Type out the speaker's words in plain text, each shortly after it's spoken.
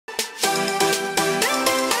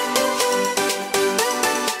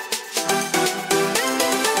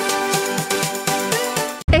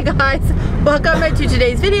guys, welcome to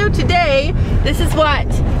today's video. Today, this is what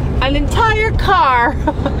an entire car,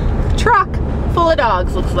 truck full of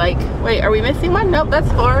dogs looks like. Wait, are we missing one? Nope, that's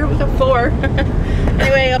 4. We got 4.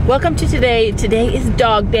 Anyway, welcome to today. Today is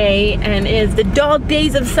dog day and is the dog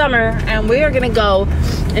days of summer, and we are gonna go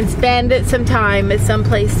and spend some time at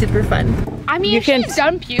someplace super fun. I mean, if she's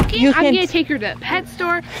done puking, I'm gonna take her to the pet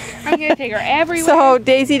store. I'm gonna take her everywhere. So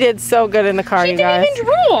Daisy did so good in the car, you guys. She didn't even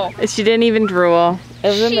drool. She didn't even drool. It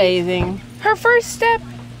was amazing. Her first step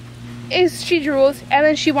is she drools, and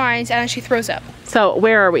then she whines, and then she throws up. So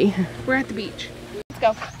where are we? We're at the beach. Let's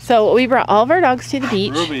go. So we brought all of our dogs to the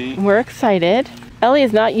beach. Ruby. We're excited. Ellie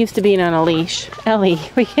is not used to being on a leash. Ellie,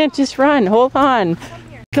 we can't just run. Hold on.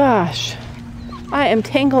 Gosh, I am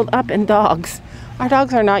tangled up in dogs. Our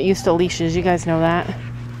dogs are not used to leashes, you guys know that.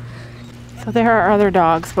 So there are other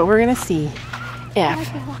dogs, but we're gonna see if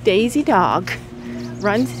Daisy dog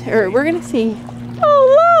runs, or we're gonna see.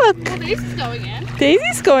 Oh look! Well, Daisy's going in.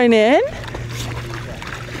 Daisy's going in.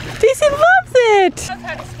 Daisy loves it! Knows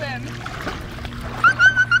how to swim.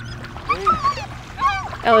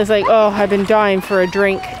 Ellie's like, oh, I've been dying for a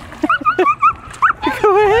drink.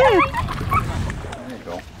 Go ahead. There you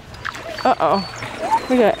go. Uh-oh.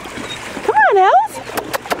 Look at it. Come on, Els.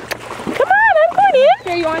 Come on, I'm going in.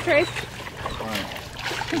 Here, you want to trace?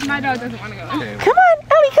 Because my dog doesn't want to go in. Okay. Come on,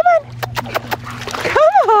 Ellie, come on.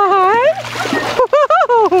 Come on.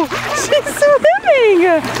 Whoa, she's swimming.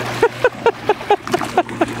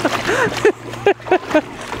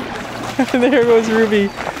 There goes Ruby.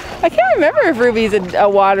 I can't remember if Ruby's a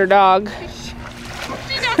water dog. She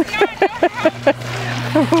does not know how.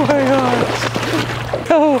 Oh my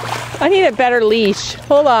gosh. Oh, I need a better leash.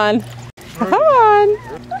 Hold on. Come on.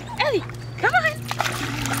 Ellie, come on.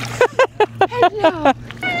 Hello.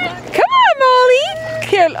 Come on, Molly.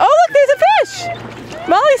 Here. Oh, look, there's a fish.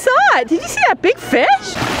 Molly saw it. Did you see that big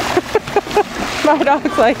fish? My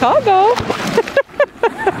dog's like, I'll go.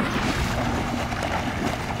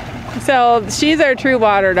 So she's our true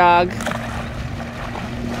water dog.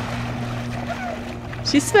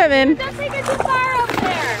 She's swimming. Don't take her too far up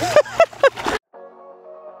there.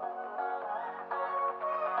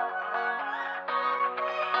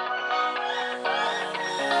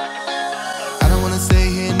 I don't wanna stay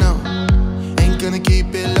here, no. Ain't gonna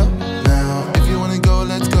keep it low now. If you wanna go,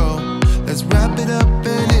 let's go. Let's wrap it up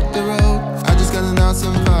and hit the road. I just got an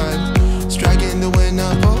awesome vibe. Striking the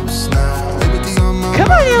winner post now. Liberty on my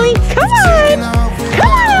Come on, Ellie. Come on. Come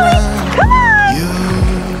on, Ellie. Come on.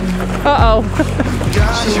 Uh-oh.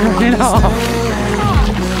 She's running off.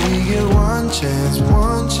 We get one chance,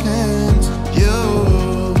 one chance. You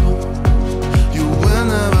will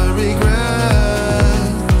never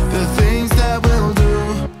regret the things that we'll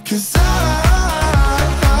do. 'Cause I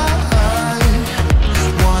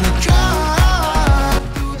wanna try.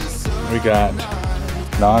 We got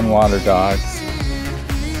non-water dogs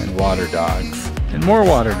and water dogs and more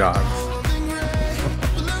water dogs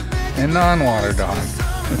and non-water dogs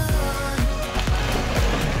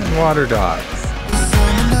and water dogs.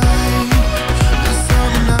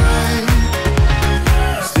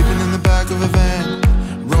 Sleeping in the back of a van,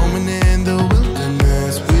 roaming in the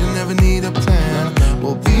wilderness. We don't ever need a plan.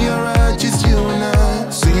 We'll be alright, just you and I.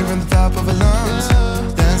 Singing from the top of our lungs,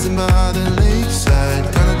 dancing by the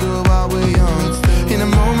lakeside. Gonna do it while we're young. In a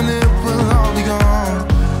moment it will all be gone.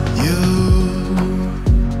 You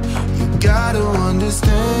gotta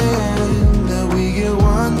understand that we get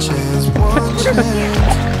one chance, one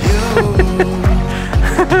chance. You will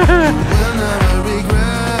never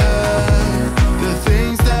regret the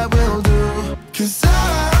things that we'll do. 'Cause I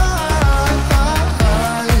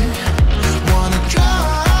wanna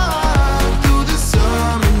drive through the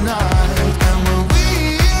summer night. And when we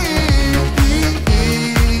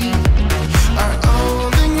are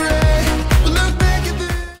old and gray, we'll look back at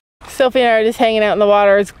this. Sophie and I are just hanging out in the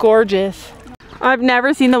water. It's gorgeous. I've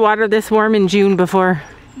never seen the water this warm in June before.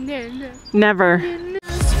 Never.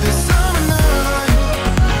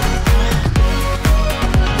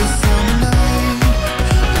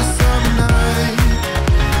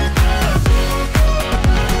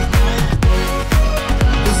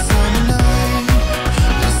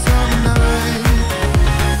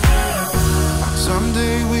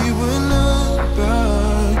 Someday we will look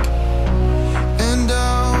back, and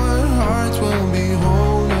our hearts will be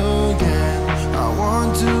whole again. I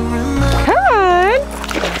want to remember. Come on.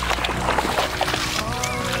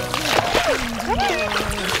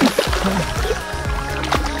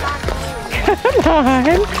 Come on.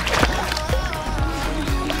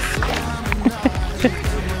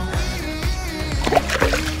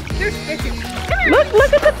 There's fish. Come here.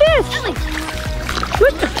 Look at the fish. Ellie.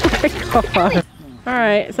 Look. Oh my God.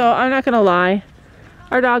 Alright, so I'm not gonna lie.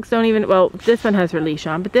 Our dogs don't even, well, this one has her leash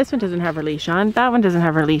on, but this one doesn't have her leash on. That one doesn't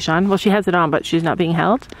have her leash on. Well, she has it on, but she's not being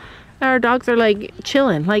held. And our dogs are like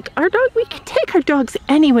chilling. Like our dog, we can take our dogs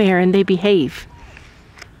anywhere and they behave.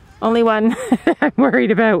 Only one I'm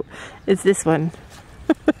worried about is this one.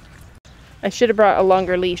 I should have brought a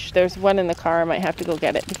longer leash. There's one in the car. I might have to go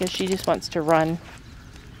get it because she just wants to run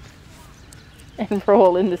and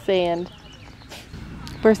roll in the sand.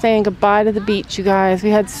 We're saying goodbye to the beach, you guys. We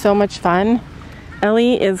had so much fun.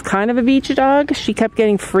 Ellie is kind of a beach dog. She kept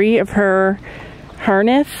getting free of her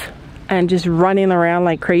harness and just running around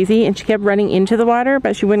like crazy, and she kept running into the water,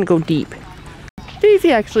 but she wouldn't go deep.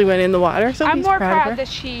 Daisy actually went in the water, so I'm more proud that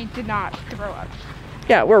she did not throw up.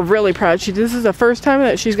 Yeah, we're really proud. This is the first time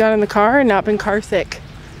that she's got in the car and not been car sick.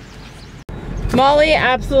 Molly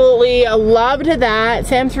absolutely loved that.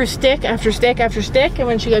 Sam threw stick after stick after stick, and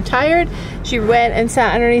when she got tired, she went and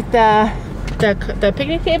sat underneath the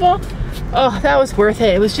picnic table. Oh, that was worth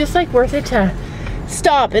it. It was just like worth it to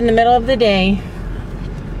stop in the middle of the day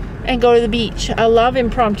and go to the beach. I love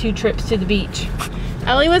impromptu trips to the beach.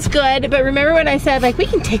 Ellie was good, but remember when I said like we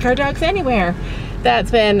can take our dogs anywhere?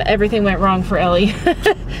 That's when everything went wrong for Ellie.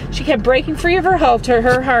 She kept breaking free of her halter,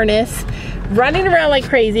 her harness, running around like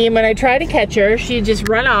crazy, and when I tried to catch her, she'd just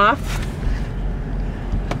run off.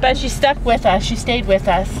 But she stuck with us. She stayed with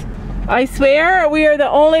us. I swear we are the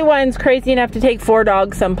only ones crazy enough to take 4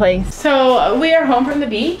 dogs someplace. So we are home from the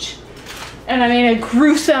beach and I made a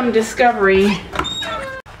gruesome discovery.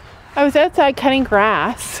 I was outside cutting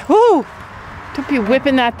grass. Woo! Don't be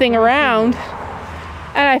whipping that thing around.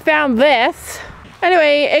 And I found this.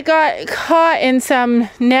 Anyway, it got caught in some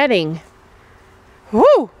netting. Woo!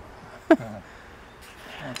 Oh,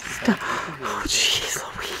 jeez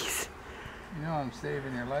Louise. You know I'm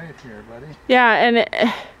saving your life here, buddy. Yeah, and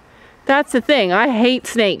that's the thing. I hate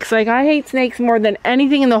snakes. Like, I hate snakes more than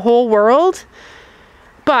anything in the whole world.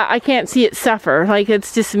 But I can't see it suffer. Like,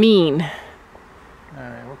 it's just mean.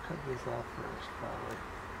 Alright, we'll cut this off first, probably.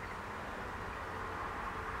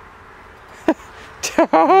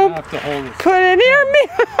 Don't have to hold his put it near me.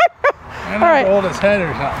 And I'll hold his head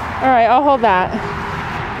or something. Alright, I'll hold that.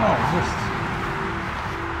 Oh, just...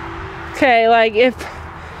 Okay, like, if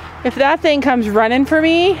that thing comes running for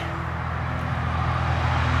me...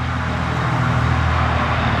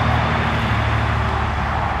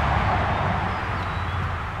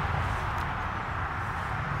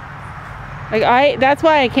 Like that's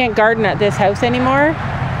why I can't garden at this house anymore.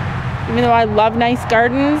 Even though I love nice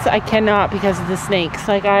gardens, I cannot because of the snakes.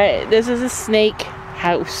 Like this is a snake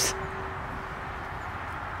house.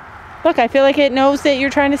 Look, I feel like it knows that you're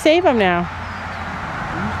trying to save them now.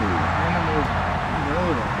 Usually animals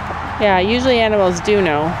know that. Yeah, usually animals do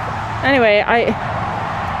know. Anyway,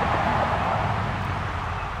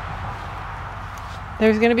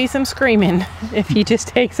 there's gonna be some screaming if he just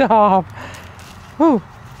takes off. Whew.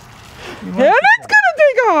 Yeah, that's gonna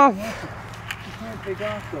take off! You can't take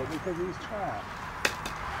off though because he's trapped.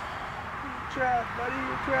 You're trapped, buddy,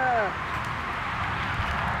 you're trapped.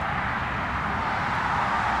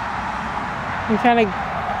 We found a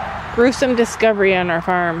gruesome discovery on our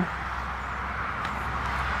farm.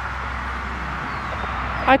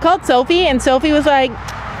 I called Sophie and Sophie was like,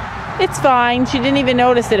 it's fine. She didn't even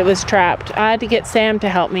notice that it was trapped. I had to get Sam to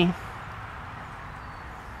help me.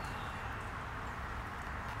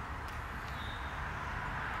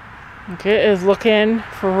 It is looking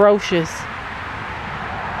ferocious.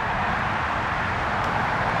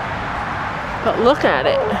 But look at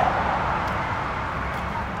it.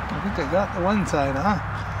 I think I got the one side, huh?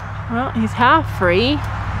 Well, he's half free.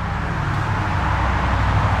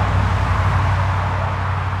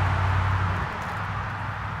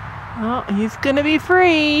 Well, he's gonna be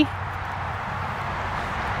free. I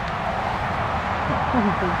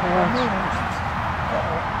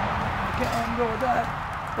can't let him go with that.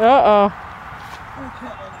 Uh-oh. I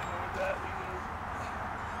can't let him go with that.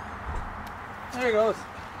 There he goes.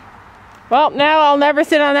 Well, now I'll never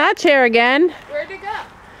sit on that chair again. Where'd it go?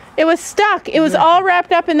 It was stuck. It was all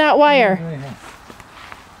wrapped up in that wire.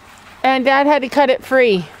 And Dad had to cut it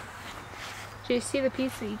free. Did you see the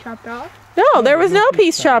piece that you chopped off? No, there was no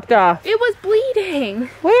piece chopped off. It was bleeding.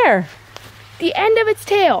 Where? The end of its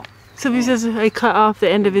tail. Sophie says I cut off the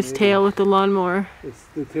end of his tail with the lawnmower.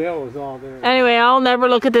 The tail was all there. Anyway, I'll never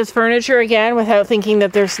look at this furniture again without thinking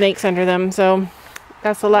that there's snakes under them. So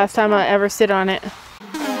that's the last time I'll ever sit on it.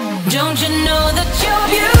 Don't you know that